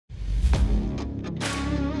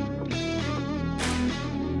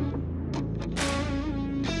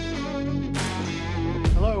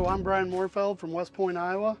I'm Brian Moorfeld from West Point,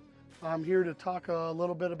 Iowa. I'm here to talk a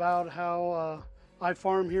little bit about how I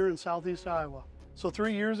farm here in southeast Iowa. So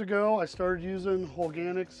 3 years ago, I started using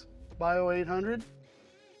Holganix Bio 800.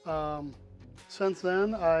 Since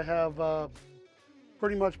then, I have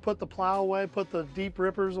pretty much put the plow away, put the deep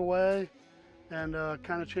rippers away, and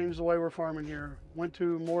kind of changed the way we're farming here. Went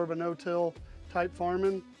to more of a no-till type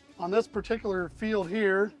farming. On this particular field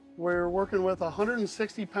here, we're working with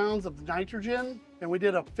 160 pounds of nitrogen, and we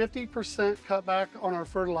did a 50% cutback on our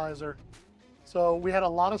fertilizer. So we had a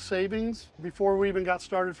lot of savings before we even got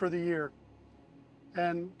started for the year.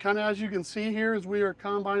 And kind of as you can see here, is we are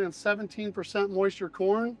combining 17% moisture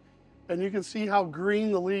corn, and you can see how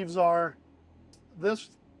green the leaves are.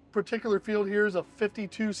 This particular field here is a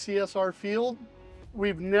 52 CSR field.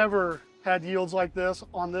 We've never had yields like this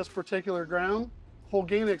on this particular ground.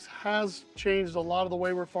 Holganix has changed a lot of the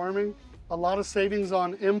way we're farming, a lot of savings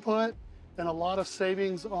on input and a lot of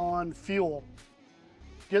savings on fuel.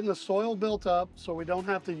 Getting the soil built up so we don't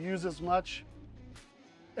have to use as much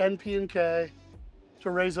NP and K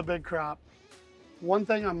to raise a big crop. One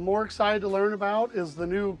thing I'm more excited to learn about is the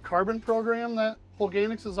new carbon program that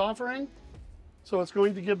Holganix is offering. So it's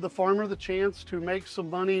going to give the farmer the chance to make some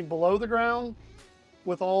money below the ground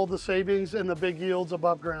with all the savings and the big yields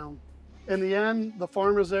above ground. In the end, the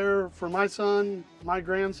farm is there for my son, my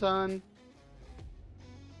grandson.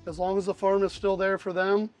 As long as the farm is still there for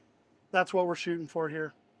them, that's what we're shooting for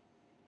here.